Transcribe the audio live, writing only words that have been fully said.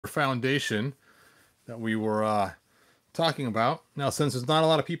foundation that we were talking about. Now, since there's not a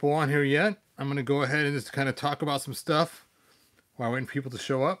lot of people on here yet, I'm going to go ahead and just kind of talk about some stuff while waiting for people to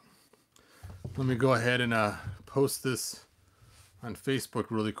show up. Let me go ahead and post this on Facebook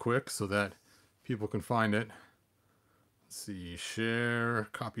really quick so that people can find it. Let's see, share,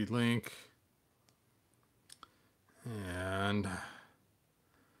 copy link, and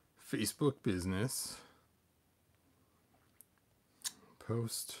Facebook business,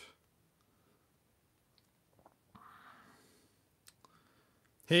 post.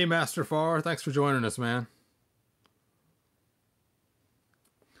 Hey, Master Far, thanks for joining us, man.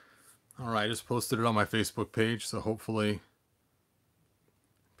 All right, I just posted it on my Facebook page, so hopefully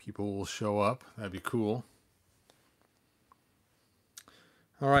people will show up. That'd be cool.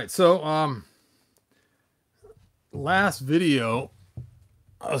 All right, so last video,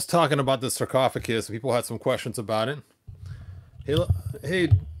 I was talking about the sarcophagus. People had some questions about it. Hey,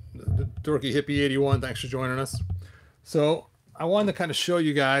 Dorky Hippie 81, thanks for joining us. So I wanted to kind of show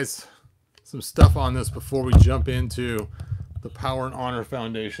you guys some stuff on this before we jump into the Power and Honor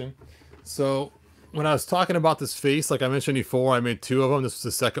Foundation. So when I was talking about this face, like I mentioned before, I made two of them. This was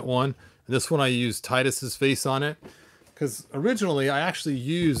the second one. And this one I used Titus's face on it. Because originally I actually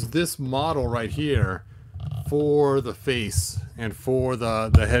used this model right here for the face and for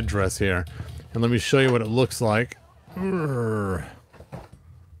the headdress here. And let me show you what it looks like. There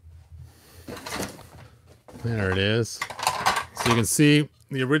it is. So you can see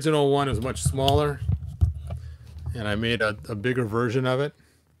the original one is much smaller, and I made a bigger version of it.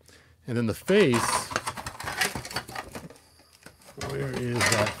 And then the face, where is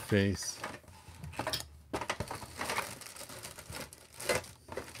that face?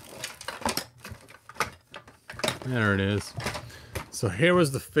 There it is. So here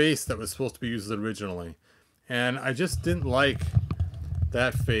was the face that was supposed to be used originally. And I just didn't like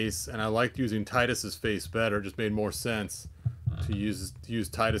that face, and I liked using Titus's face better. It just made more sense to use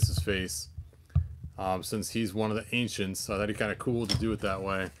Titus's face, since he's one of the ancients. So I thought it'd be kind of cool to do it that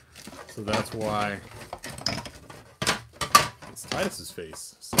way. So that's why it's Titus's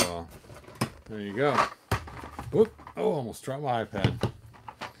face. So there you go. Whoop! Oh, almost dropped my iPad.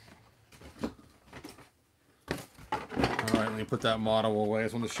 All right, let me put that model away. I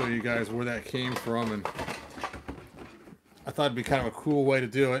just want to show you guys where that came from, and I thought it'd be kind of a cool way to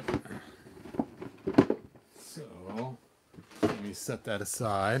do it. So let me set that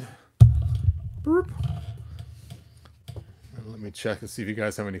aside. Boop. And let me check and see if you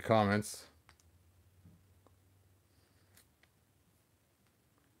guys have any comments.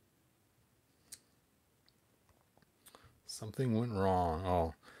 Something went wrong.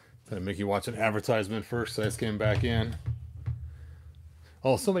 Oh, did I make you watch an advertisement first? So I just came back in.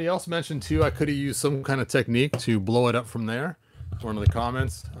 Oh, somebody else mentioned too, I could have used some kind of technique to blow it up from there. One of the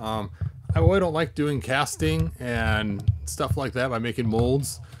comments. I really don't like doing casting and stuff like that by making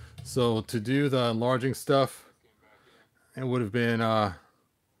molds. So to do the enlarging stuff, it would have been a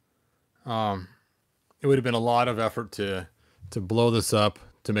lot of effort to blow this up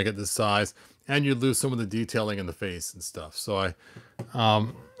to make it this size, and you'd lose some of the detailing in the face and stuff. So it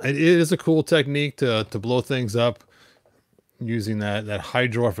is a cool technique to blow things up using that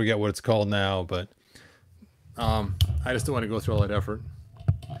hydro. I forget what it's called now, but I just don't want to go through all that effort.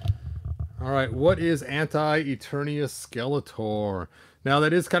 All right, what is Anti-Eternia Skeletor? Now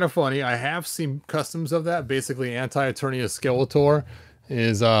that is kind of funny. I have seen customs of that. Basically, Anti-Eternia Skeletor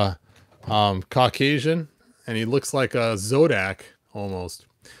is Caucasian, and he looks like a Zodak almost.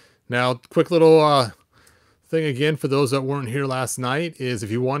 Now, quick little thing again for those that weren't here last night is if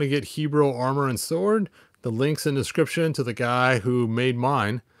you want to get Hebrew armor and sword, the link's in the description to the guy who made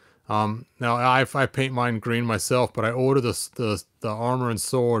mine. Now I paint mine green myself, but I ordered the armor and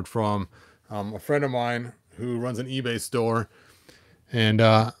sword from a friend of mine who runs an eBay store, and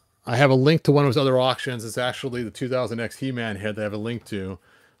I have a link to one of his other auctions. It's actually the 2000X He-Man head that I have a link to.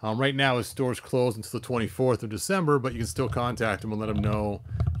 Right now his store's closed until the 24th of December, but you can still contact him and let him know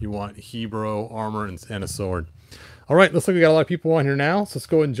you want Hebrew armor and a sword. All right, looks like we got a lot of people on here now, so let's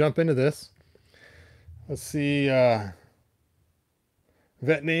go ahead and jump into this. Let's see, vet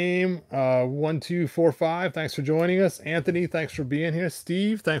name 1245, thanks for joining us. Anthony, thanks for being here.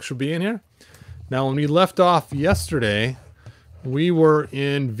 Steve, thanks for being here. Now, when we left off yesterday, we were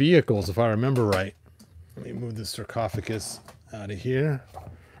in vehicles, if I remember right. Let me move the sarcophagus out of here.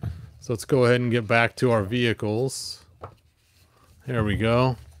 So let's go ahead and get back to our vehicles. There we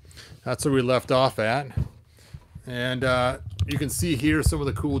go. That's where we left off at. And you can see here some of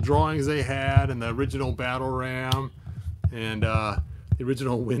the cool drawings they had, and the original battle ram, and the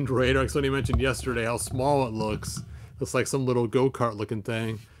original wind raider. Like somebody mentioned yesterday how small it looks. Looks like some little go-kart looking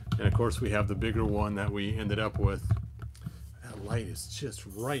thing. And of course we have the bigger one that we ended up with. That light is just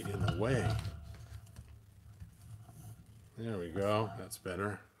right in the way. There we go. That's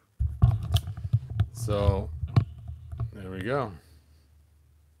better. So, there we go.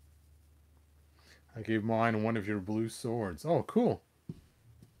 I gave mine one of your blue swords. Oh, cool.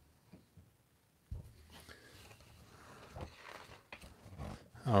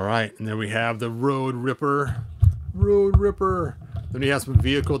 All right, and then we have the Road Ripper. Road Ripper. Then we have some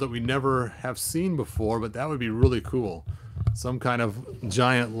vehicle that we never have seen before, but that would be really cool. Some kind of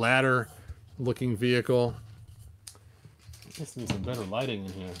giant ladder looking vehicle. I just need some better lighting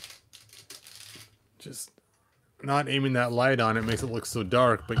in here. Just not aiming that light on it makes it look so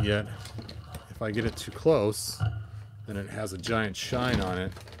dark, but yet if I get it too close, then it has a giant shine on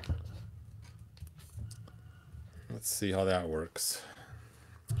it. Let's see how that works.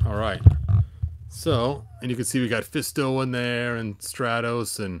 All right. So, and you can see we got Fisto in there and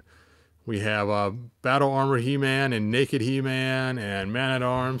Stratos, and we have Battle Armor He-Man and Naked He-Man and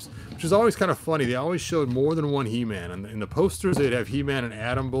Man-at-Arms, which is always kind of funny. They always showed more than one He-Man. In the posters, they'd have He-Man and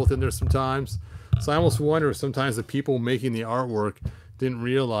Adam both in there sometimes. So I almost wonder if sometimes the people making the artwork didn't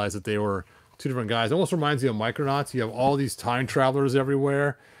realize that they were two different guys. It almost reminds you of Micronauts. You have all these time travelers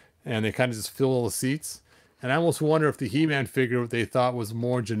everywhere, and they kind of just fill all the seats. And I almost wonder if the He-Man figure they thought was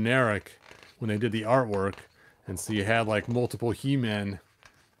more generic when they did the artwork. And so you had like multiple He-Men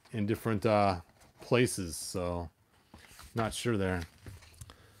in different places. So, not sure there.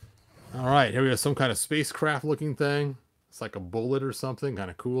 All right, here we have some kind of spacecraft looking thing. It's like a bullet or something, kind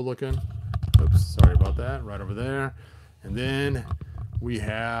of cool looking. Oops, sorry about that, right over there. And then we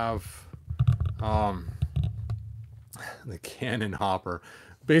have the Cannon Hopper.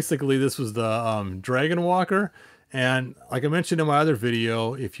 Basically, this was the Dragon Walker. And like I mentioned in my other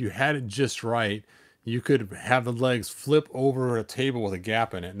video, if you had it just right, you could have the legs flip over a table with a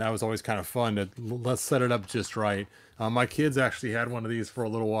gap in it. And that was always kind of fun to let's set it up just right. My kids actually had one of these for a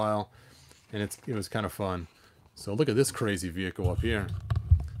little while, and it was kind of fun. So look at this crazy vehicle up here.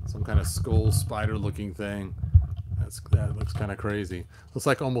 Some kind of skull spider looking thing. That looks kind of crazy. Looks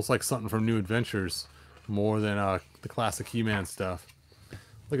like almost like something from New Adventures more than the classic He-Man stuff.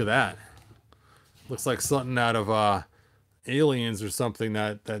 Look at that. Looks like something out of Aliens or something,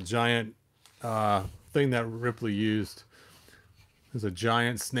 that giant thing that Ripley used. There's a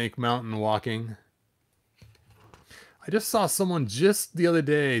giant Snake Mountain walking. I just saw someone just the other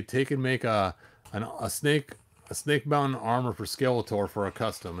day make a Snake Mountain armor for Skeletor for a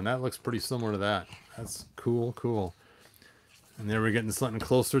custom, and that looks pretty similar to that. That's cool, cool. And there we're getting something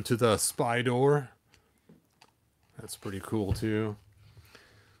closer to the spy door. That's pretty cool too.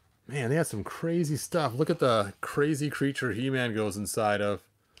 Man, they had some crazy stuff. Look at the crazy creature He-Man goes inside of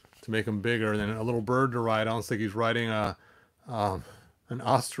to make him bigger, and then a little bird to ride on. It's like he's riding an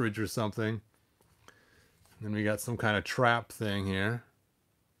ostrich or something. And then we got some kind of trap thing here.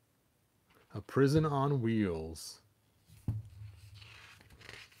 A prison on wheels.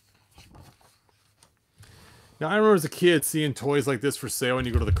 Now, I remember as a kid seeing toys like this for sale when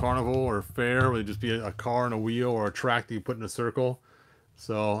you go to the carnival or fair, where it'd just be a car and a wheel or a track that you put in a circle.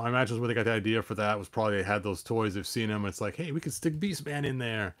 So I imagine where they got the idea for that was probably they had those toys, they've seen them. It's like, hey, we could stick Beastman in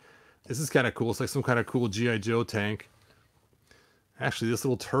there. This is kind of cool. It's like some kind of cool G.I. Joe tank. Actually, this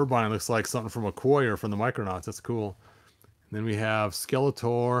little turbine looks like something from a Quarrier from the Micronauts. That's cool. And then we have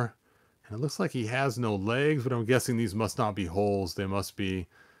Skeletor. And it looks like he has no legs, but I'm guessing these must not be holes. They must be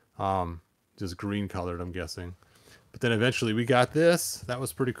just green colored, I'm guessing. But then eventually we got this. That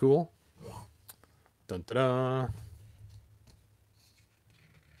was pretty cool. Dun, da, da.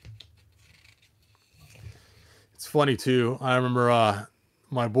 It's funny too. I remember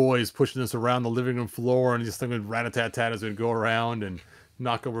my boys pushing this around the living room floor, and just thinking rat-a-tat-tat as we'd go around and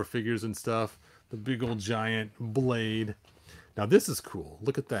knock over figures and stuff. The big old giant blade. Now this is cool.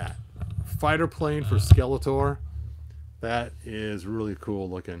 Look at that. Fighter plane for Skeletor. That is really cool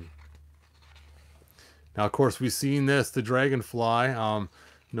looking. Now, of course, we've seen this, the Dragonfly,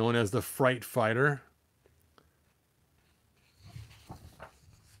 known as the Fright Fighter.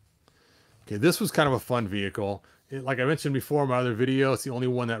 Okay, this was kind of a fun vehicle. Like I mentioned before in my other video, it's the only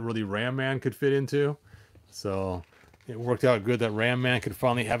one that really Ram Man could fit into. So it worked out good that Ram Man could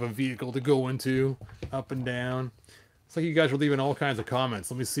finally have a vehicle to go into, up and down. It's like you guys were leaving all kinds of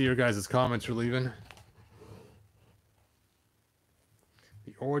comments. Let me see your guys' comments you're leaving.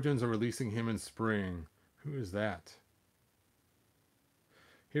 The Origins are releasing him in spring. Who is that?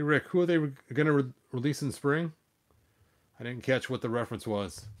 Hey, Rick, who are they going to release in spring? I didn't catch what the reference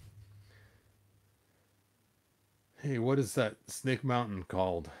was. Hey, what is that Snake Mountain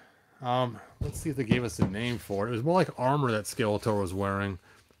called? Let's see if they gave us a name for it. It was more like armor that Skeletor was wearing.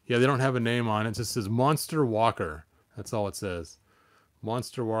 Yeah, they don't have a name on it. It just says Monster Walker. That's all it says.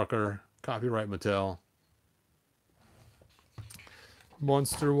 Monster Walker, copyright Mattel.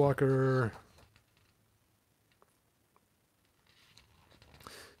 Monster Walker.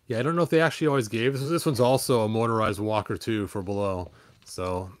 Yeah, I don't know if they actually always gave this. This one's also a motorized walker too for below.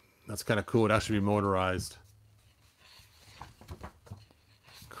 So that's kind of cool. It actually be motorized.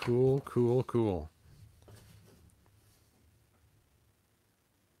 Cool, cool, cool.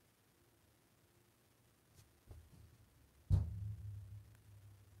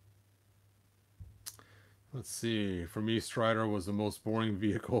 Let's see. For me, Strider was the most boring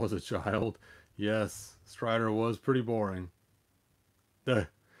vehicle as a child. Yes, Strider was pretty boring. The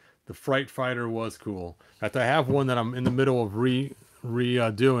the Fright Fighter was cool. In fact, I have one that I'm in the middle of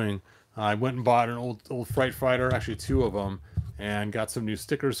redoing. I went and bought an old Fright Fighter, actually two of them, and got some new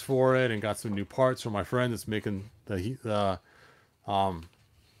stickers for it, and got some new parts from my friend that's making the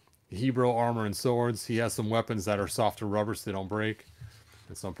Hebrew armor and swords. He has some weapons that are softer rubber so they don't break,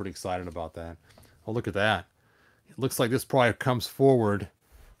 and so I'm pretty excited about that. Oh, look at that. It looks like this probably comes forward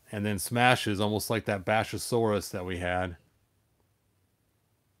and then smashes, almost like that Bashosaurus that we had.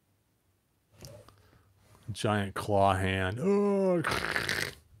 Giant claw hand. Oh.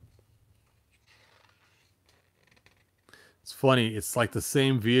 It's funny. It's like the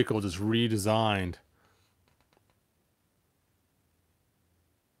same vehicle, just redesigned.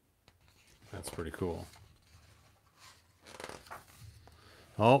 That's pretty cool.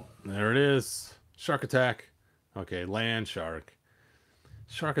 Oh, there it is. Shark Attack. Okay, Land Shark.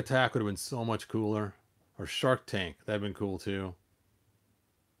 Shark Attack would have been so much cooler. Or Shark Tank. That'd been cool too.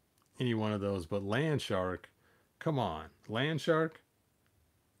 Any one of those. But Land Shark. Come on. Land Shark?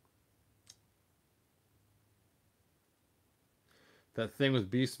 That thing with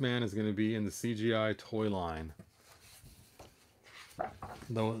Beastman is going to be in the CGI toy line.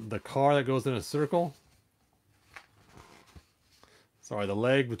 The car that goes in a circle. Sorry, the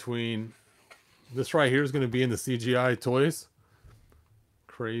leg between... This right here is going to be in the CGI toys.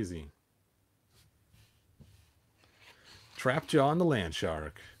 Crazy. Trapjaw and the Land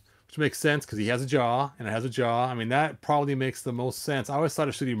Shark. Which makes sense because he has a jaw, and it has a jaw. I mean, that probably makes the most sense. I always thought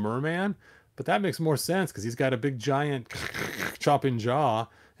it should be Merman, but that makes more sense because he's got a big giant chopping jaw,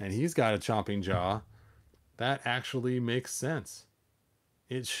 and he's got a chopping jaw. That actually makes sense.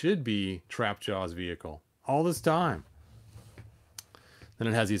 It should be Trapjaw's vehicle all this time. Then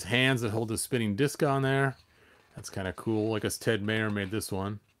it has these hands that hold the spinning disc on there. That's kind of cool. I guess Ted Mayer made this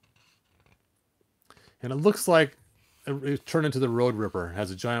one. And it looks like it turned into the Road Ripper. It has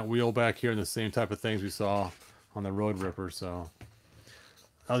a giant wheel back here and the same type of things we saw on the Road Ripper. So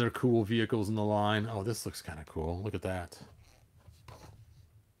other cool vehicles in the line. Oh, this looks kind of cool. Look at that.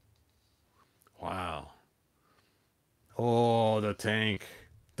 Wow. Oh, the tank.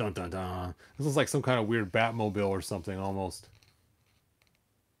 Dun dun dun. This looks like some kind of weird Batmobile or something almost.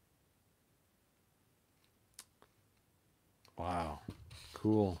 Wow.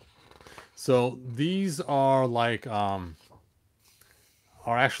 Cool. So these are like are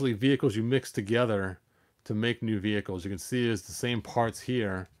actually vehicles you mix together to make new vehicles. You can see there's the same parts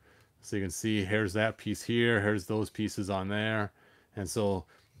here. So you can see here's that piece here, here's those pieces on there. And so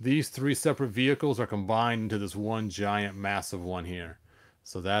these three separate vehicles are combined into this one giant massive one here.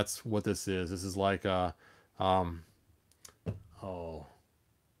 So that's what this is. This is like a oh,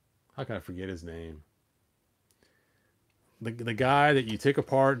 how can I forget his name? The guy that you take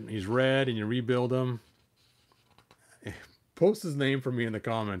apart, he's red, and you rebuild him. Post his name for me in the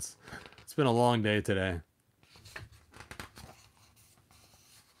comments. It's been a long day today.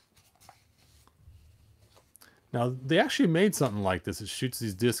 Now, they actually made something like this. It shoots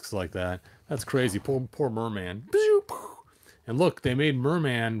these discs like that. That's crazy. Poor Merman. And look, they made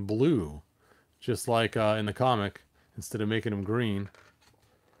Merman blue. Just like in the comic, instead of making him green.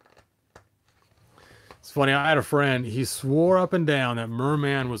 It's funny, I had a friend, he swore up and down that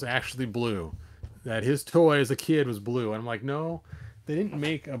Merman was actually blue. That his toy as a kid was blue. And I'm like, no, they didn't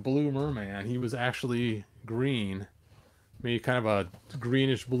make a blue Merman. He was actually green. Maybe kind of a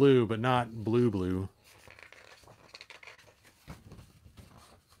greenish blue, but not blue.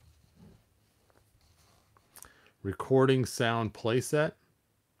 Recording sound playset.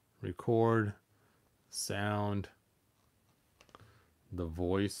 Record sound. The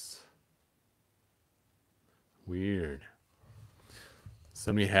voice. Weird.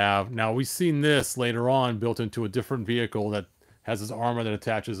 So we have, now we've seen this later on built into a different vehicle that has this armor that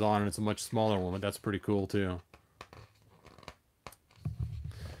attaches on, and it's a much smaller one, but that's pretty cool too.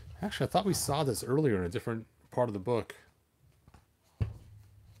 Actually, I thought we saw this earlier in a different part of the book.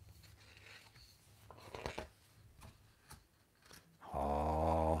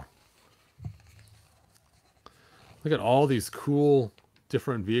 Oh, Look at all these cool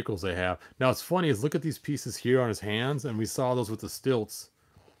different vehicles they have. Now, it's funny is look at these pieces here on his hands, and we saw those with the stilts.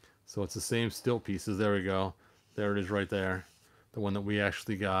 So it's the same stilt pieces. There we go. There it is right there. The one that we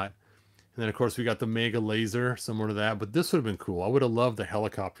actually got. And then, of course, we got the Mega Laser, similar to that. But this would have been cool. I would have loved the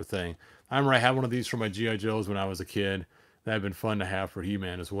helicopter thing. I remember I had one of these for my G.I. Joes when I was a kid. That had been fun to have for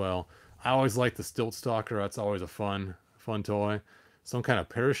He-Man as well. I always liked the Stilt Stalker. That's always a fun toy. Some kind of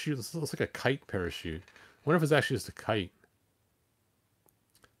parachute. This looks like a kite parachute. I wonder if it's actually just a kite.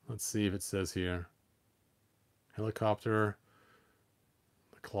 Let's see if it says here. Helicopter.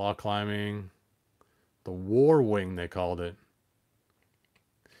 The claw climbing. The War Wing, they called it.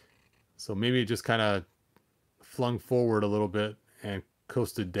 So maybe it just kind of flung forward a little bit and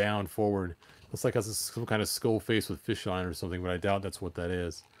coasted down forward. Looks like it has some kind of skull face with fisheye or something, but I doubt that's what that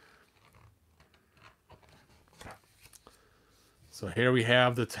is. So here we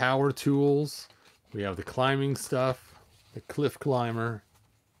have the tower tools. We have the climbing stuff, the cliff climber.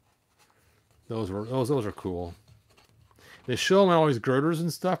 Those are cool. They show them all these girders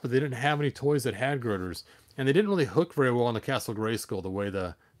and stuff, but they didn't have any toys that had girders, and they didn't really hook very well on the Castle Grayskull the way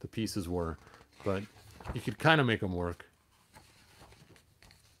the pieces were, but you could kind of make them work.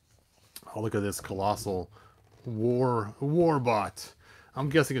 Oh, look at this colossal warbot. I'm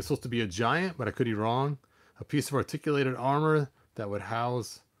guessing it's supposed to be a giant, but I could be wrong. A piece of articulated armor that would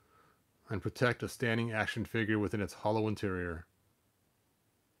house and protect a standing action figure within its hollow interior.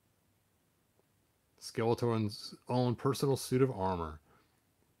 Skeletor's own personal suit of armor.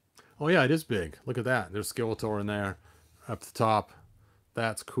 Oh yeah, it is big. Look at that. There's Skeletor in there up the top.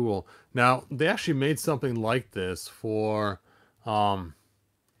 That's cool. Now, they actually made something like this for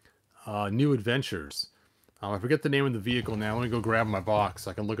New Adventures. I forget the name of the vehicle now. Let me go grab my box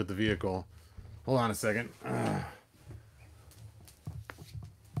so I can look at the vehicle. Hold on a second.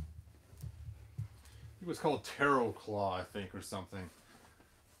 It was called Tarot Claw, I think, or something.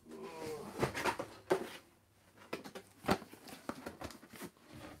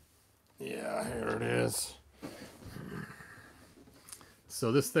 Yeah, here it is.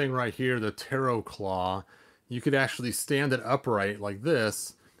 So this thing right here, the Tarot Claw, you could actually stand it upright like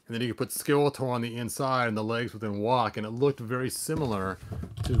this, and then you could put Skeletor on the inside and the legs would then walk, and it looked very similar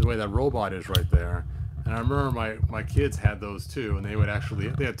to the way that robot is right there. And I remember my kids had those too, and they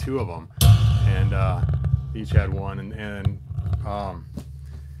had two of them, and each had one, and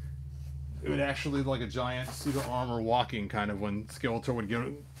it would actually look like a giant suit of armor walking kind of when Skeletor would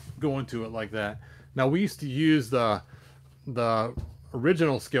go into it like that. Now, we used to use the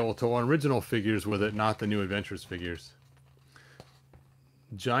original Skeletor, original figures with it, not the New Adventures figures.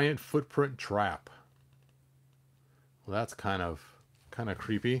 Giant footprint trap. Well, that's kind of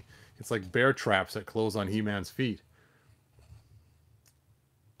creepy. It's like bear traps that close on He-Man's feet.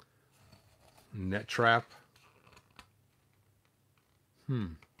 Net trap.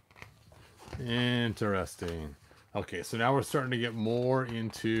 Interesting. Okay, so now we're starting to get more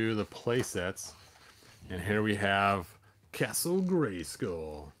into the play sets. And here we have Castle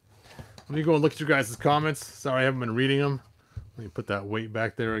Grayskull. Let me go and look at your guys' comments. Sorry, I haven't been reading them. Let me put that weight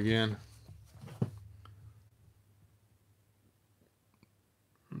back there again.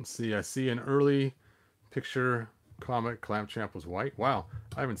 Let's see, I see an early picture comment Clamchamp was white. Wow,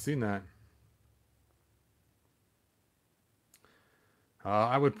 I haven't seen that.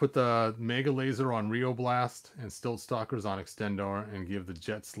 I would put the Mega Laser on Rio Blast and Stilt Stalkers on Extendor and give the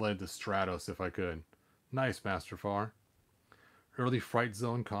Jet Sled to Stratos if I could. Nice, Master Far. Early Fright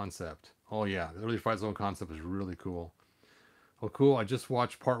Zone concept. Oh yeah, the early Fright Zone concept is really cool. Oh cool, I just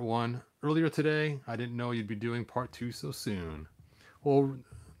watched part 1 earlier today. I didn't know you'd be doing part 2 so soon. Well,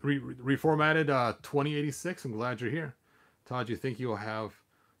 reformatted 2086. I'm glad you're here. Todd, you think you'll have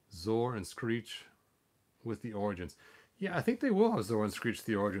Zor and Screech with the Origins? Yeah, I think they will have Zor and Screech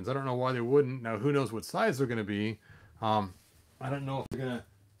the Origins. I don't know why they wouldn't. Now, who knows what size they're going to be. I don't know if they're going to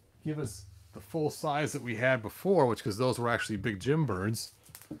give us the full size that we had before, because those were actually big gym birds.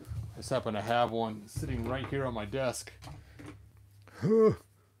 I just happen to have one sitting right here on my desk.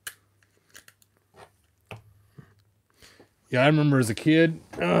 Yeah, I remember as a kid,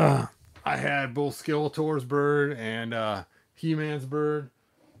 I had both Skeletor's bird and He-Man's bird,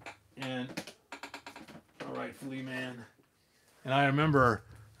 and Alright, Flea Man. And I remember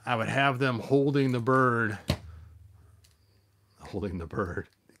I would have them holding the bird, giving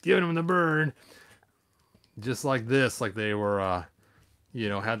them the bird, just like this, like they were, you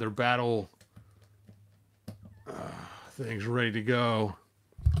know, had their battle things ready to go.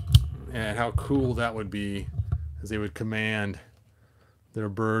 And how cool that would be as they would command their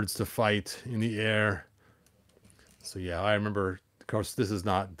birds to fight in the air. So yeah, I remember, of course, this is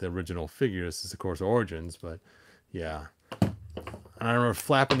not the original figure. This is, of course, Origins, but Yeah. And I remember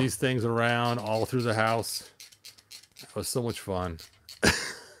flapping these things around all through the house. That was so much fun.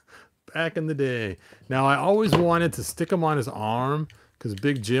 Back in the day. Now, I always wanted to stick him on his arm because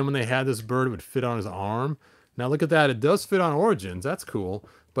Big Jim, when they had this bird, it would fit on his arm. Now, look at that. It does fit on Origins. That's cool.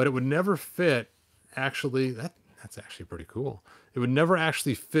 But it would never fit, actually. That's actually pretty cool. It would never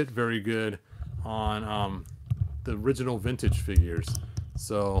actually fit very good on the original vintage figures.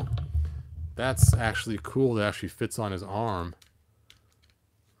 So that's actually cool. That actually fits on his arm.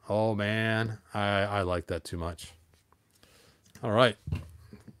 Oh, man. I like that too much. All right.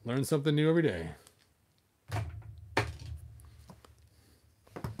 Learn something new every day.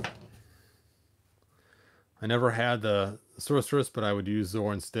 I never had the sorceress, but I would use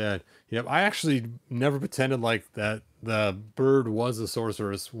Zor instead. Yep, I actually never pretended like that the bird was a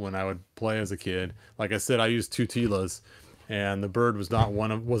sorceress when I would play as a kid. Like I said, I used 2 Tilas, and the bird was not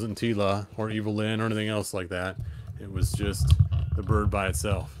wasn't Tila or Evelyn or anything else like that. It was just the bird by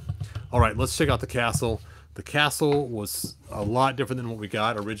itself. All right, let's check out the castle. The castle was a lot different than what we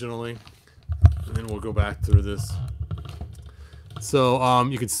got originally. And then we'll go back through this. So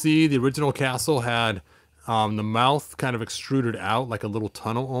you can see the original castle had the mouth kind of extruded out like a little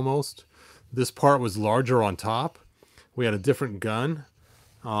tunnel almost. This part was larger on top. We had a different gun.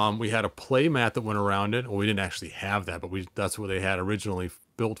 We had a play mat that went around it. Well, we didn't actually have that, but that's what they had originally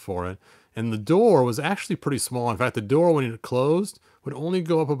built for it. And the door was actually pretty small. In fact, the door, when it closed, would only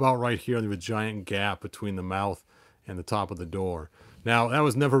go up about right here. There was a giant gap between the mouth and the top of the door. Now, that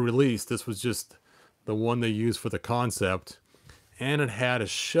was never released. This was just the one they used for the concept. And it had a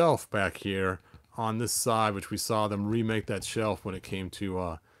shelf back here on this side, which we saw them remake that shelf when it came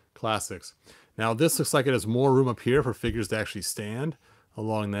to classics. Now, this looks like it has more room up here for figures to actually stand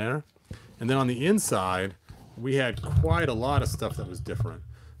along there. And then on the inside, we had quite a lot of stuff that was different.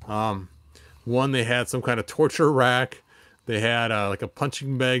 One, they had some kind of torture rack. They had like a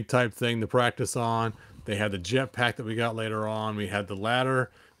punching bag type thing to practice on. They had the jetpack that we got later on. We had the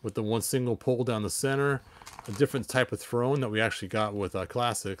ladder with the one single pole down the center. A different type of throne that we actually got with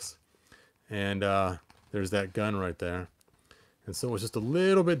classics. And there's that gun right there. And so it was just a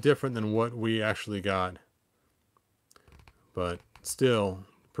little bit different than what we actually got. But still,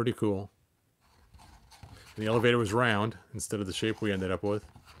 pretty cool. And the elevator was round instead of the shape we ended up with.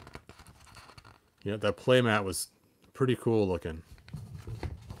 Yeah, that playmat was pretty cool looking.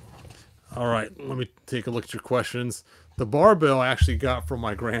 All right, let me take a look at your questions. The barbell I actually got from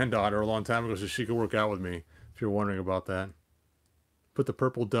my granddaughter a long time ago so she could work out with me, if you're wondering about that. Put the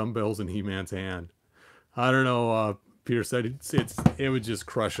purple dumbbells in He-Man's hand. I don't know, Peter said it would just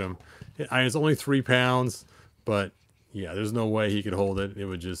crush him. It's only 3 pounds, but yeah, there's no way he could hold it. It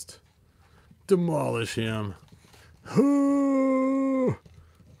would just demolish him. Hoo!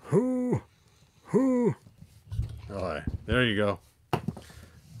 Hoo! Hoo! All right, there you go.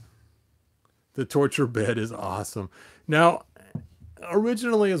 The torture bed is awesome. Now,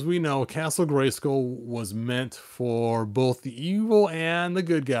 originally, as we know, Castle Grayskull was meant for both the evil and the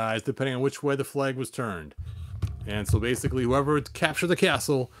good guys, depending on which way the flag was turned. And so basically, whoever would capture the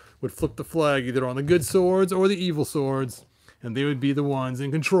castle would flip the flag either on the good swords or the evil swords, and they would be the ones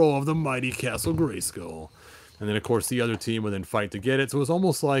in control of the mighty Castle Grayskull. And then, of course, the other team would then fight to get it. So it was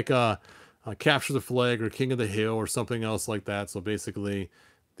almost like Capture the Flag or King of the Hill or something else like that. So basically,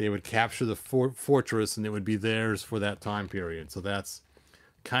 they would capture the fortress and it would be theirs for that time period. So that's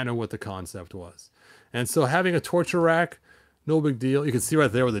kind of what the concept was. And so having a torture rack, no big deal. You can see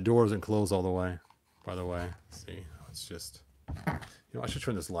right there where the door isn't closed all the way, by the way. See, it's just, I should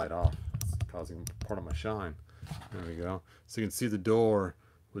turn this light off. It's causing part of my shine. There we go. So you can see the door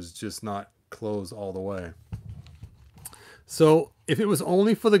was just not closed all the way. So if it was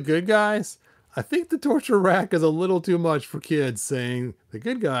only for the good guys, I think the torture rack is a little too much for kids saying the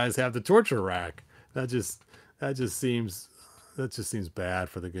good guys have the torture rack. That just seems bad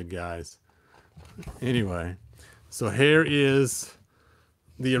for the good guys. Anyway, so here is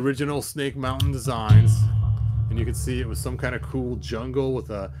the original Snake Mountain designs. And you can see it was some kind of cool jungle with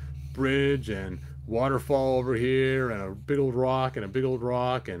a bridge and waterfall over here and a big old rock and a big old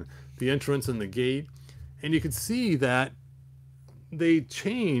rock and the entrance and the gate. And you can see that they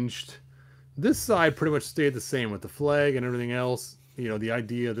changed. This side pretty much stayed the same with the flag and everything else. You know, the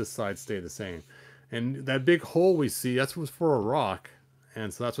idea of this side stayed the same. And that big hole we see, that was for a rock.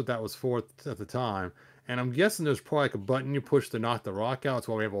 And so that's what that was for at the time. And I'm guessing there's probably like a button you push to knock the rock out. That's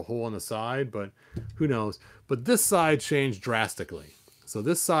why we have a hole on the side, but who knows. But this side changed drastically. So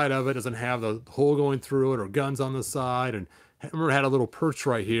this side of it doesn't have the hole going through it or guns on the side. And remember, it had a little perch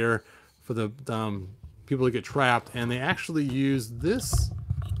right here for the people to get trapped. And they actually used this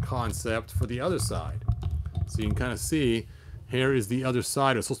concept for the other side. So you can kind of see here is the other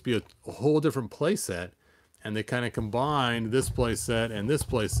side. It's supposed to be a whole different play set, and they kind of combined this play set and this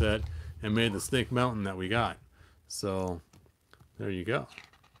play set and made the Snake Mountain that we got. So there you go.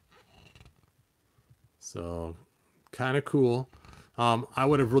 So kind of cool. I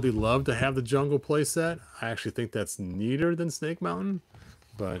would have really loved to have the jungle play set. I actually think that's neater than Snake Mountain,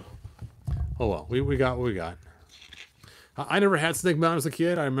 but oh well, we got what we got. I never had Snake Mountain as a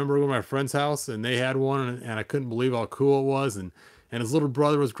kid. I remember going to my friend's house and they had one, and I couldn't believe how cool it was. And his little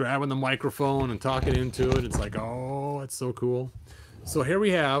brother was grabbing the microphone and talking into it. It's like, oh, it's so cool. So here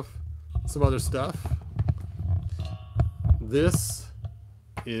we have some other stuff. This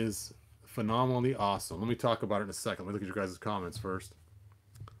is phenomenally awesome. Let me talk about it in a second. Let me look at your guys' comments first.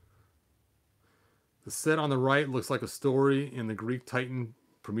 The set on the right looks like a story in the Greek Titan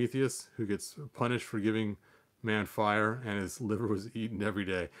Prometheus, who gets punished for giving man fire and his liver was eaten every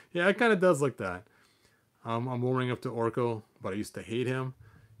day. Yeah, it kind of does like that. I'm warming up to Orko, but I used to hate him.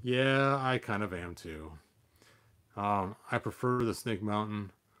 Yeah, I kind of am too. I prefer the Snake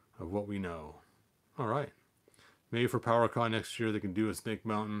Mountain of what we know. All right. Maybe for PowerCon next year they can do a Snake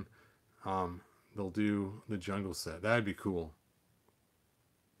Mountain. They'll do the jungle set. That'd be cool.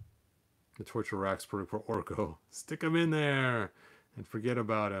 The torture rack's perfect for Orko. Stick him in there and forget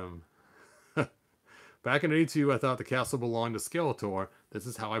about him. Back in '82, I thought the castle belonged to Skeletor. This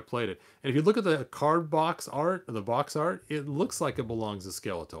is how I played it. And if you look at the card box art, or the box art, it looks like it belongs to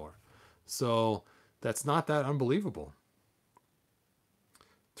Skeletor. So that's not that unbelievable.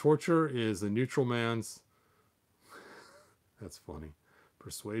 Torture is the neutral man's... That's funny.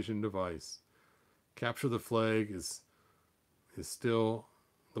 Persuasion device. Capture the flag is still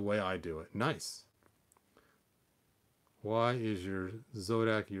the way I do it. Nice. Why is your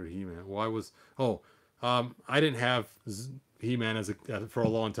Zodak your He-Man? Why was... Oh... I didn't have He-Man for a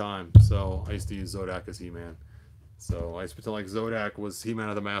long time, so I used to use Zodak as He-Man. So I used to pretend like Zodak was He-Man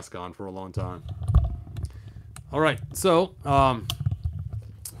of the mask on for a long time. All right, so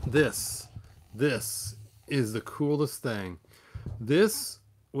this is the coolest thing. This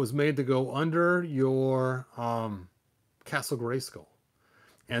was made to go under your Castle Grayskull,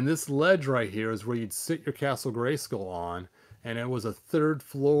 and this ledge right here is where you'd sit your Castle Grayskull on. And it was a third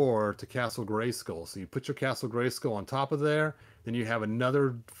floor to Castle Grayskull. So you put your Castle Grayskull on top of there, then you have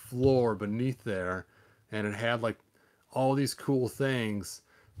another floor beneath there, and it had like all these cool things,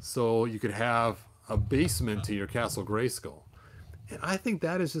 so you could have a basement to your Castle Grayskull. And I think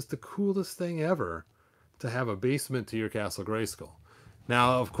that is just the coolest thing ever, to have a basement to your Castle Grayskull.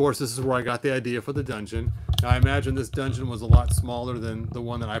 Now, of course, this is where I got the idea for the dungeon. Now, I imagine this dungeon was a lot smaller than the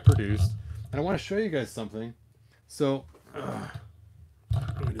one that I produced. And I want to show you guys something. So...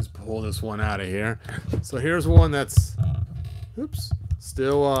 let me just pull this one out of here. So here's one that's, oops,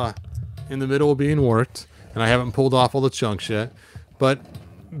 still in the middle of being worked, and I haven't pulled off all the chunks yet. But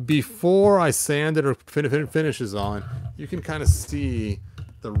before I sand it or finishes on, you can kind of see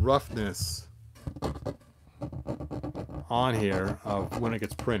the roughness on here of when it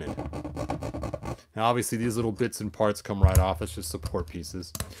gets printed. Now obviously these little bits and parts come right off. It's just support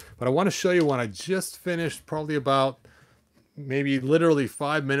pieces. But I want to show you one I just finished, probably about maybe literally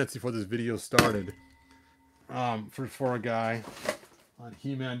 5 minutes before this video started, for a guy on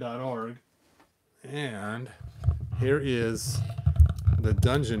He-Man.org. And here is the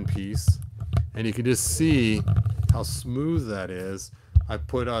dungeon piece, and you can just see how smooth that is. I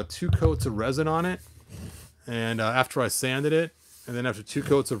put 2 coats of resin on it, and after I sanded it, and then after 2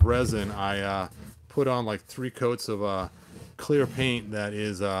 coats of resin, I put on like 3 coats of clear paint that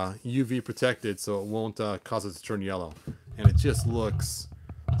is UV protected, so it won't cause it to turn yellow. And it just looks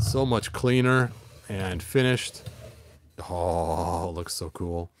so much cleaner and finished. Oh, it looks so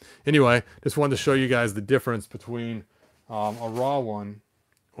cool. Anyway, just wanted to show you guys the difference between a raw one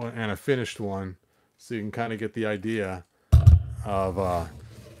and a finished one, so you can kind of get the idea of...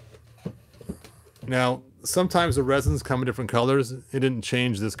 Now, sometimes the resins come in different colors. It didn't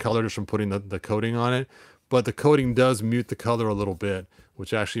change this color just from putting the coating on it, but the coating does mute the color a little bit,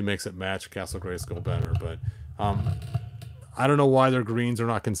 which actually makes it match Castle Grayskull better. But I don't know why their greens are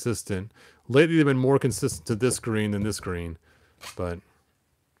not consistent. Lately, they've been more consistent to this green than this green. But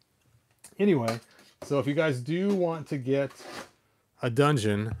anyway, so if you guys do want to get a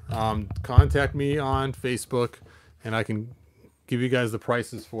dungeon, contact me on Facebook, and I can give you guys the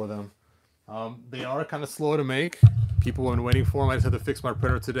prices for them. They are kind of slow to make. People have been waiting for them. I just had to fix my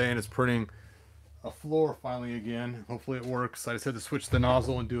printer today, and it's printing a floor finally again. Hopefully it works. I just had to switch the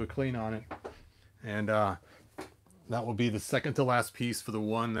nozzle and do a clean on it. And that will be the second to last piece for the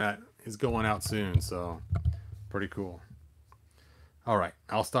one that is going out soon. So pretty cool. All right,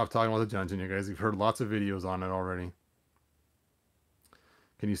 I'll stop talking about the dungeon, you guys. You've heard lots of videos on it already.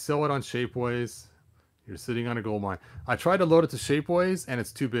 Can you sell it on Shapeways? You're sitting on a gold mine. I tried to load it to Shapeways, and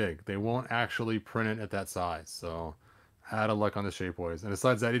it's too big. They won't actually print it at that size. So, out of luck on the Shapeways. And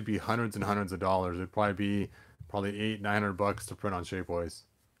besides that, it'd be hundreds and hundreds of dollars. It'd probably be $800-900 to print on Shapeways.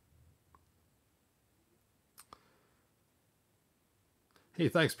 Hey,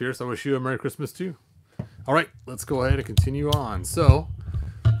 thanks, Pierce. I wish you a Merry Christmas too. All right, let's go ahead and continue on. So,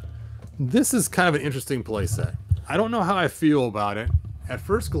 this is kind of an interesting playset. I don't know how I feel about it. At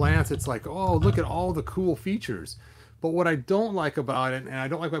first glance, it's like, oh, look at all the cool features. But what I don't like about it, and I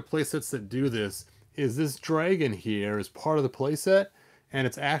don't like my playsets that do this, is this dragon here is part of the playset, and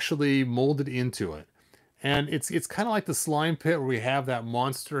it's actually molded into it. And it's kind of like the slime pit where we have that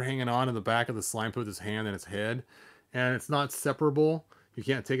monster hanging on in the back of the slime pit with his hand and its head. And it's not separable. You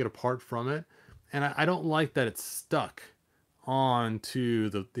can't take it apart from it. And I don't like that it's stuck onto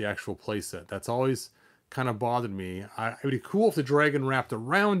the actual playset. That's always kind of bothered me. It would be cool if the dragon wrapped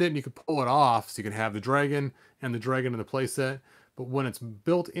around it and you could pull it off so you could have the dragon in the playset. But when it's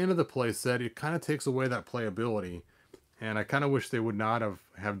built into the playset, it kind of takes away that playability. And I kind of wish they would not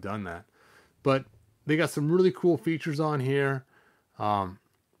have done that. But they got some really cool features on here. Like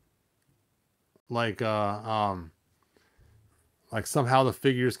somehow the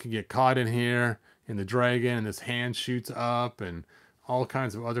figures can get caught in here in the dragon, and this hand shoots up, and all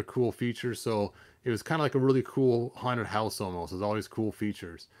kinds of other cool features. So it was kind of like a really cool haunted house almost. There's always cool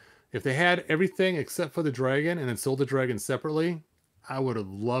features. If they had everything except for the dragon and then sold the dragon separately, I would have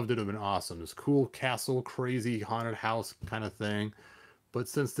loved it. It would have been awesome. This cool castle, crazy haunted house kind of thing. But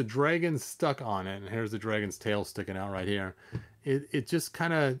since the dragon's stuck on it, and here's the dragon's tail sticking out right here, it just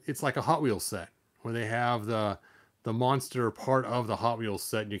kind of, it's like a Hot Wheels set where they have the monster part of the Hot Wheels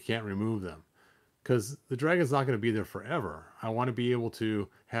set and you can't remove them. Because the dragon's not going to be there forever. I want to be able to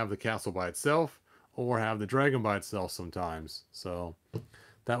have the castle by itself or have the dragon by itself sometimes. So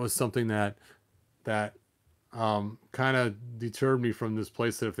that was something that kind of deterred me from this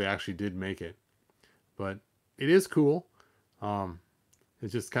playset if they actually did make it. But it is cool. It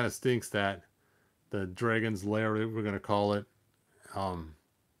just kind of stinks that the dragon's lair, we're going to call it,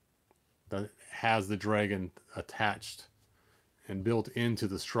 that has the dragon attached and built into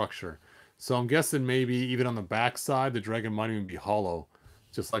the structure. So I'm guessing maybe even on the back side, the dragon might even be hollow,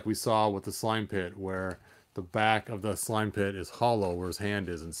 just like we saw with the slime pit, where the back of the slime pit is hollow where his hand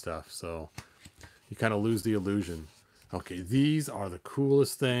is and stuff. So you kind of lose the illusion. Okay, these are the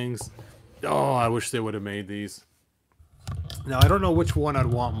coolest things. Oh, I wish they would have made these. Now, I don't know which one I'd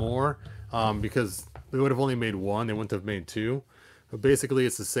want more, because they would have only made one. They wouldn't have made two. But basically,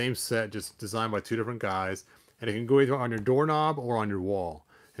 it's the same set, just designed by two different guys. And it can go either on your doorknob or on your wall.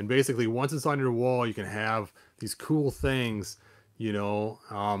 And basically, once it's on your wall, you can have these cool things,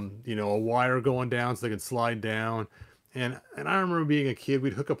 a wire going down so they can slide down. And I remember being a kid,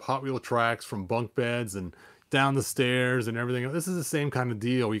 we'd hook up Hot Wheel tracks from bunk beds and down the stairs and everything. This is the same kind of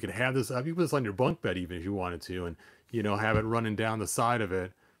deal. You could have this up. You could put this on your bunk bed even if you wanted to, and have it running down the side of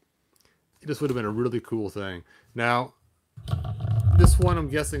it. It just would have been a really cool thing. Now, this one I'm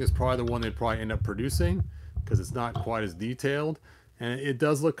guessing is probably the one they'd probably end up producing because it's not quite as detailed, and it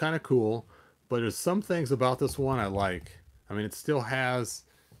does look kind of cool. But there's some things about this one I like. I mean, it still has,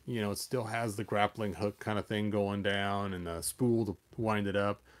 the grappling hook kind of thing going down and the spool to wind it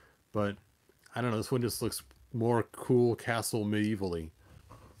up. But I don't know, this one just looks more cool castle medievally.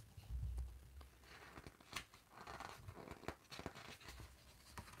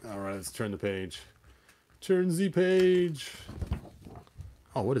 All right, let's turn the page. Turn the page.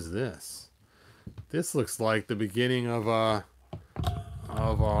 Oh, what is this? This looks like the beginning of our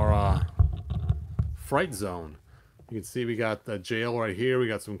fright zone. You can see we got the jail right here. We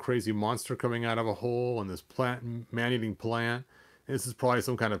got some crazy monster coming out of a hole and this man-eating plant. And this is probably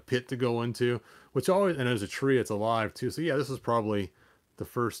some kind of pit to go into, and there's a tree. It's alive too. So yeah, this is probably the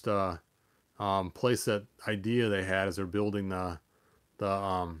first playset idea they had as they're building the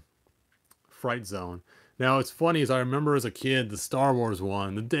fright zone. Now it's funny, as I remember as a kid, the Star Wars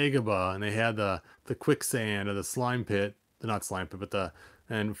one, the Dagobah, and they had the quicksand or the slime pit, not slime pit, but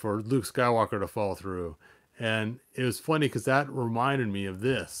and for Luke Skywalker to fall through. And it was funny because that reminded me of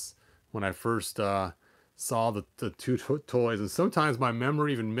this when I first saw the two toys. And sometimes my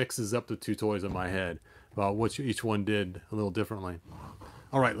memory even mixes up the two toys in my head about what each one did a little differently.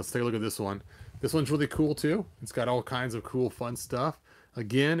 All right, let's take a look at this one. This one's really cool too. It's got all kinds of cool, fun stuff.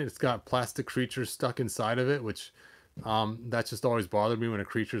 Again, it's got plastic creatures stuck inside of it, which that's just always bothered me when a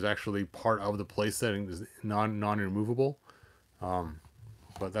creature is actually part of the playset and is non-removable.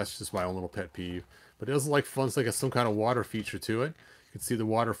 But that's just my own little pet peeve. But it does like fun. It's like some kind of water feature to it. You can see the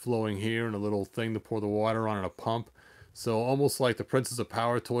water flowing here and a little thing to pour the water on and a pump. So almost like the Princess of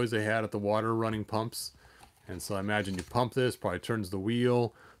Power toys they had at the water running pumps. And so I imagine you pump this, probably turns the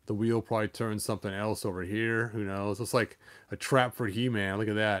wheel. The wheel probably turns something else over here. Who knows? It's like a trap for He-Man. Look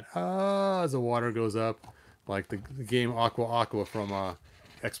at that. Ah, as the water goes up. Like the game Aqua Aqua from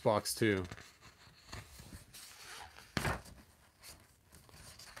Xbox 2.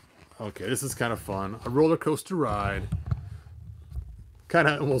 Okay, this is kind of fun. A roller coaster ride. Kind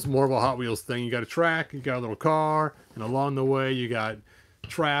of almost more of a Hot Wheels thing. You got a track, you got a little car, and along the way you got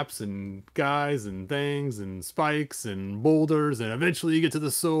traps and guys and things and spikes and boulders, and eventually you get to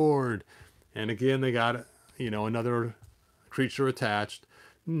the sword. And again, they got, another creature attached.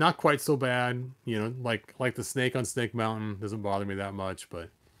 Not quite so bad, like the snake on Snake Mountain doesn't bother me that much, but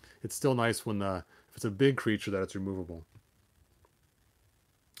it's still nice when if it's a big creature that it's removable.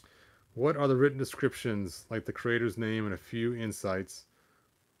 What are the written descriptions, like the creator's name and a few insights,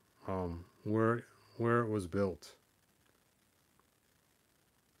 where it was built?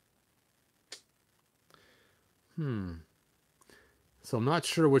 So I'm not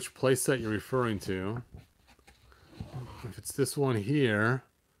sure which playset you're referring to. If it's this one here,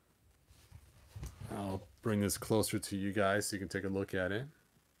 I'll bring this closer to you guys so you can take a look at it.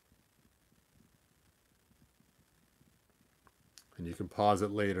 And you can pause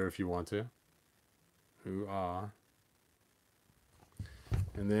it later if you want to. Ooh-ah.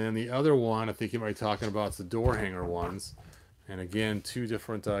 And then the other one, I think you might be talking about, is the door hanger ones. And again, two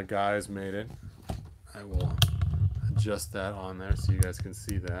different guys made it. I will adjust that on there so you guys can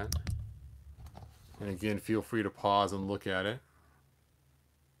see that. And again, feel free to pause and look at it.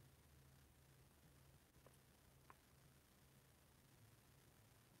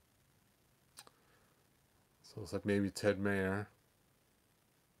 So it's like maybe Ted Mayer.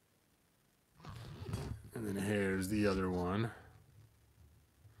 And then here's the other one.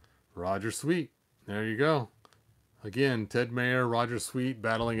 Roger Sweet. There you go. Again, Ted Mayer, Roger Sweet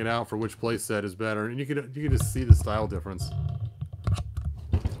battling it out for which playset is better. And you can just see the style difference.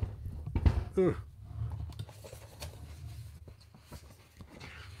 Ugh.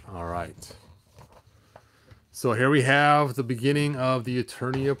 All right. So here we have the beginning of the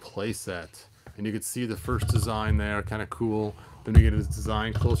Eternia playset. And you can see the first design there, kind of cool. Then we get a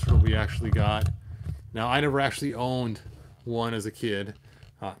design closer to what we actually got. Now, I never actually owned one as a kid.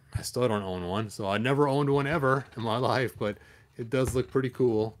 I still don't own one, so I never owned one ever in my life, but it does look pretty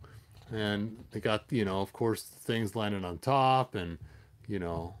cool. And they got, of course, things landing on top, and, they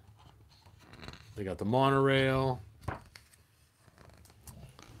got the monorail.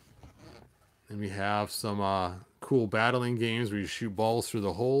 And we have some cool battling games where you shoot balls through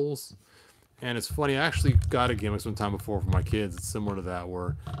the holes. And it's funny, I actually got a gimmick sometime before for my kids. It's similar to that,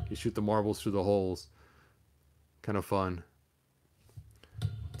 where you shoot the marbles through the holes. Kind of fun.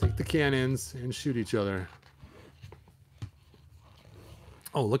 Take the cannons and shoot each other.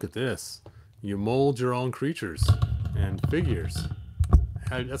 Oh, look at this. You mold your own creatures and figures.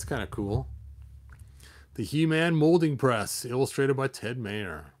 That's kind of cool. The He-Man Molding Press, illustrated by Ted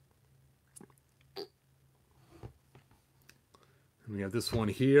Mayer. And we have this one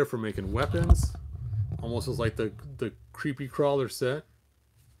here for making weapons. Almost as like the Creepy Crawler set.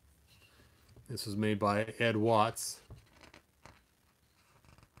 This was made by Ed Watts.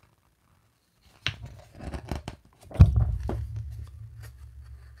 I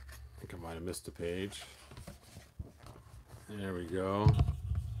think I might have missed a page. There we go.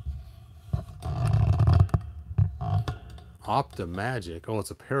 Optimagic. Oh,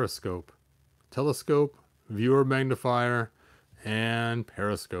 it's a periscope. Telescope, viewer magnifier, and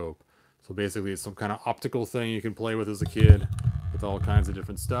periscope. So basically it's some kind of optical thing you can play with as a kid with all kinds of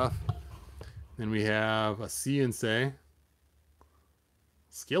different stuff. Then we have a CNC.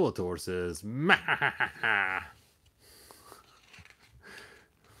 Skeletor says, "Mah."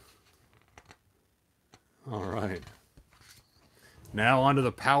 All right. Now on to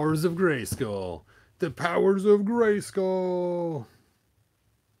the powers of Grayskull. The powers of Grayskull.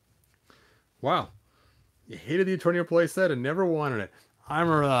 Wow. You hated the Eternia playset and never wanted it. I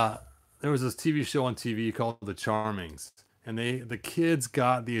remember there was this TV show on TV called The Charmings. And the kids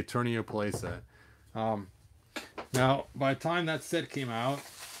got the Eternia playset. Now, by the time that set came out,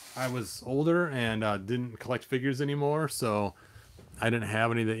 I was older and didn't collect figures anymore. So I didn't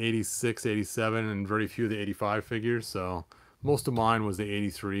have any of the 86, 87, and very few of the 85 figures. So most of mine was the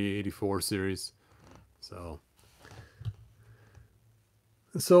 83, 84 series. So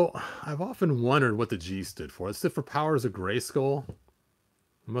I've often wondered what the G stood for. It stood for Powers of Grayskull. It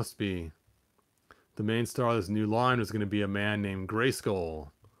must be. The main star of this new line was going to be a man named Grayskull.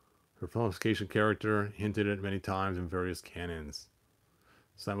 Her personification character hinted at many times in various canons.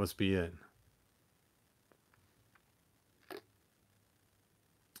 So that must be it.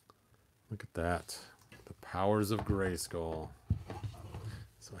 Look at that. The powers of Grayskull.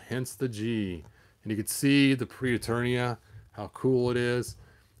 So hence the G. And you can see the Pre-Eternia, how cool it is.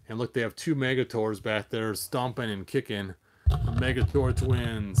 And look, they have two Megators back there stomping and kicking. The Megator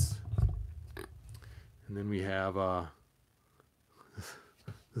twins. And then we have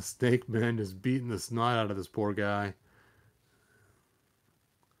the Snake Man just beating the snot out of this poor guy.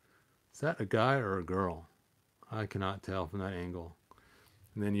 Is that a guy or a girl? I cannot tell from that angle.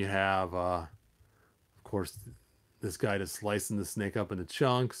 And then you have, of course, this guy just slicing the snake up into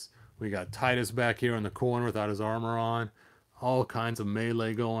chunks. We got Titus back here in the corner without his armor on. All kinds of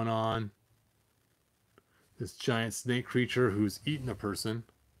melee going on. This giant snake creature who's eating a person.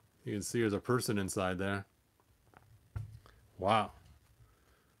 You can see there's a person inside there. Wow.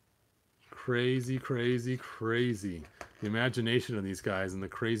 Crazy, crazy, crazy. The imagination of these guys and the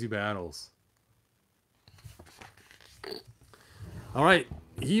crazy battles. All right.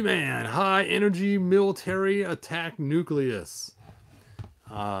 He-Man, high energy military attack nucleus.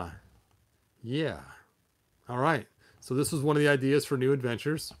 Yeah. All right. So this was one of the ideas for New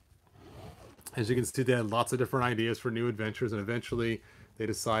Adventures. As you can see, they had lots of different ideas for New Adventures, and eventually they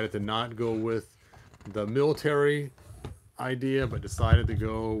decided to not go with the military idea, but decided to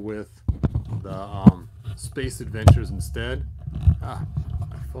go with the space adventures instead. Ah,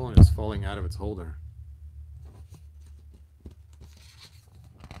 my phone is falling out of its holder.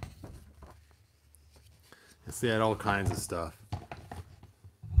 They had all kinds of stuff.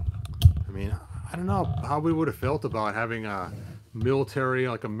 I mean, I don't know how we would have felt about having a military,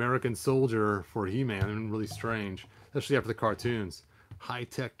 like American soldier for He-Man. It's really strange, especially after the cartoons.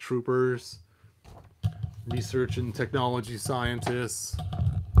 High-tech troopers, research and technology scientists.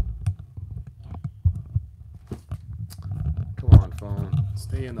 Come on, phone.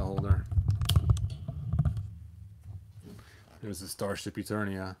 Stay in the holder. There's the Starship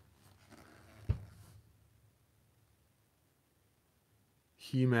Eternia.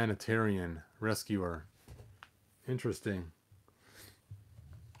 Humanitarian rescuer. Interesting.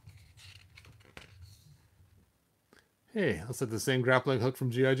 Hey, that's like the same grappling hook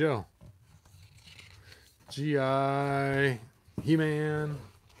from G.I. Joe. G.I. He-Man.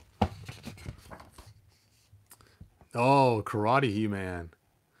 Oh, Karate He-Man.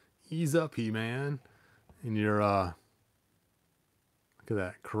 Ease up, He-Man. And your, look at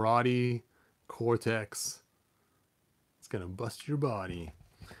that. Karate Cortex. It's going to bust your body.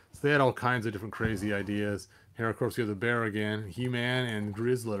 So they had all kinds of different crazy ideas. Here, of course, we have the bear again. He-Man and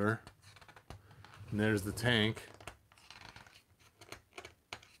Grizzlitter. And there's the tank.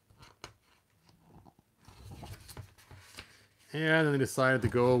 And then they decided to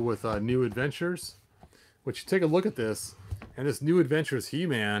go with New Adventures. Which, you take a look at this, and this New Adventures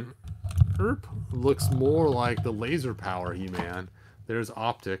He-Man looks more like the laser power He-Man. There's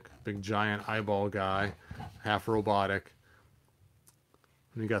Optic, big giant eyeball guy, half robotic.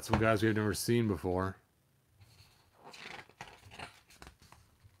 And we got some guys we've never seen before.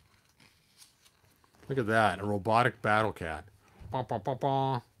 Look at that, a robotic battle cat. Bah, bah, bah,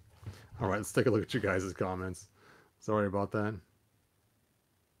 bah. All right, let's take a look at you guys' comments. Sorry about that.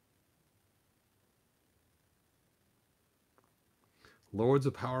 Lords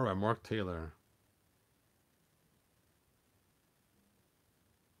of Power by Mark Taylor.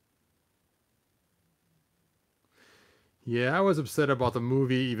 Yeah, I was upset about the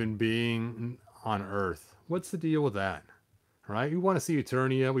movie even being on Earth. What's the deal with that? Right? We want to see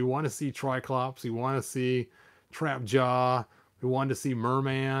Eternia. We want to see Triclops. We want to see Trapjaw. We wanted to see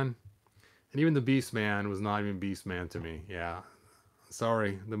Merman. And even the Beastman was not even Beastman to me. Yeah.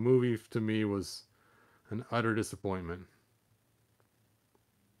 Sorry. The movie to me was an utter disappointment.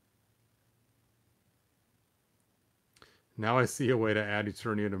 Now I see a way to add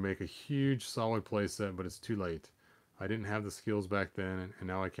Eternia to make a huge solid playset, but it's too late. I didn't have the skills back then, and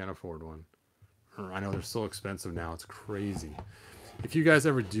now I can't afford one. I know they're so expensive now. It's crazy. If you guys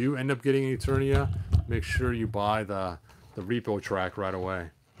ever do end up getting Eternia, make sure you buy the repo track right away.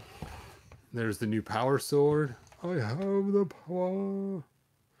 There's the new power sword. I have the power.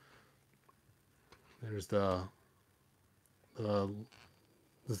 There's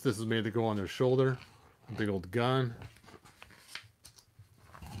this is made to go on their shoulder. A big old gun.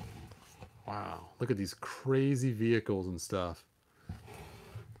 Wow, look at these crazy vehicles and stuff.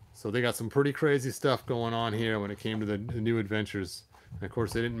 So they got some pretty crazy stuff going on here when it came to the New Adventures. And of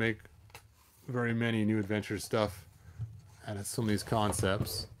course, they didn't make very many New Adventures stuff out of some of these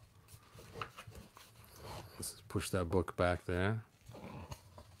concepts. Let's just push that book back there.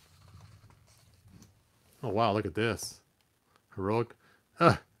 Oh, wow, look at this. Heroic.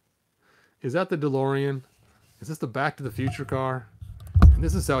 Is that the DeLorean? Is this the Back to the Future car? And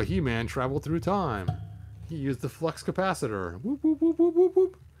this is how He-Man traveled through time. He used the flux capacitor. Whoop, whoop, whoop, whoop, whoop,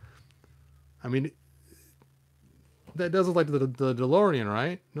 whoop. I mean, that does look like the DeLorean,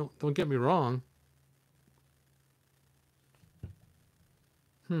 right? No, don't get me wrong.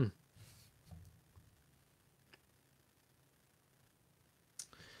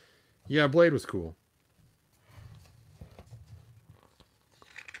 Yeah, Blade was cool.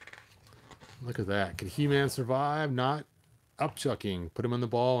 Look at that. Could He-Man survive? Not upchucking. Put him on the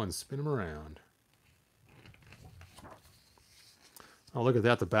ball and spin him around. Oh, look at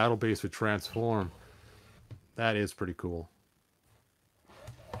that. The battle base would transform. That is pretty cool.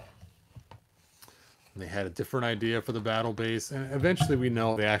 And they had a different idea for the battle base. And eventually we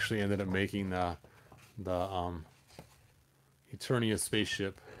know they actually ended up making the Eternia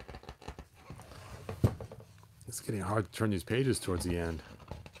spaceship. It's getting hard to turn these pages towards the end.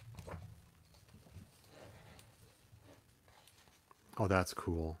 Oh, that's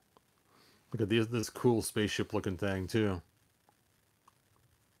cool. Look at this cool spaceship looking thing too.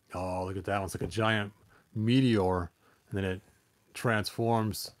 Oh, look at that one. It's like a giant meteor. And then it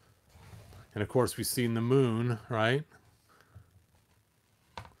transforms. And of course we've seen the moon, right?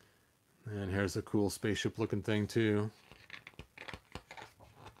 And here's a cool spaceship looking thing too.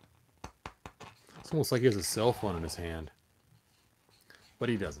 It's almost like he has a cell phone in his hand. But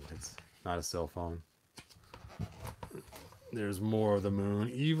he doesn't. It's not a cell phone. There's more of the moon.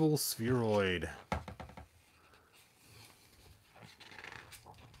 Evil spheroid.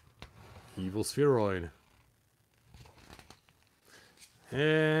 Evil spheroid.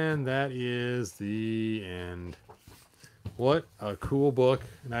 And that is the end. What a cool book.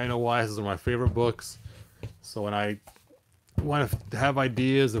 And I know why this is one of my favorite books. So when I want to have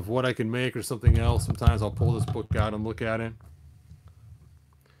ideas of what I can make or something else, sometimes I'll pull this book out and look at it.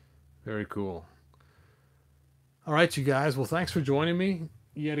 Very cool. All right, you guys. Well, thanks for joining me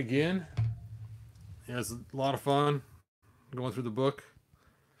yet again. Yeah, it's a lot of fun going through the book.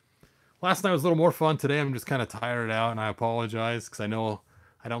 Last night was a little more fun. Today I'm just kind of tired out, and I apologize because I know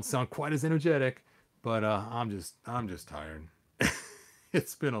I don't sound quite as energetic, but I'm just tired.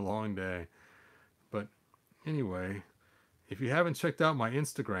 It's been a long day. But anyway, if you haven't checked out my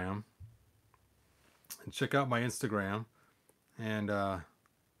Instagram, check out my Instagram, and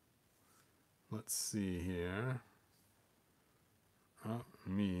let's see here.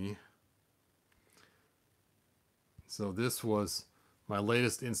 Me. So this was my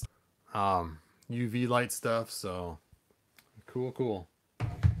latest UV light stuff. So cool. All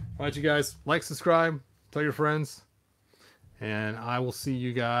right, you guys, like, subscribe, tell your friends, and I will see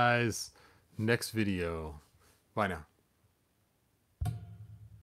you guys next video. Bye now.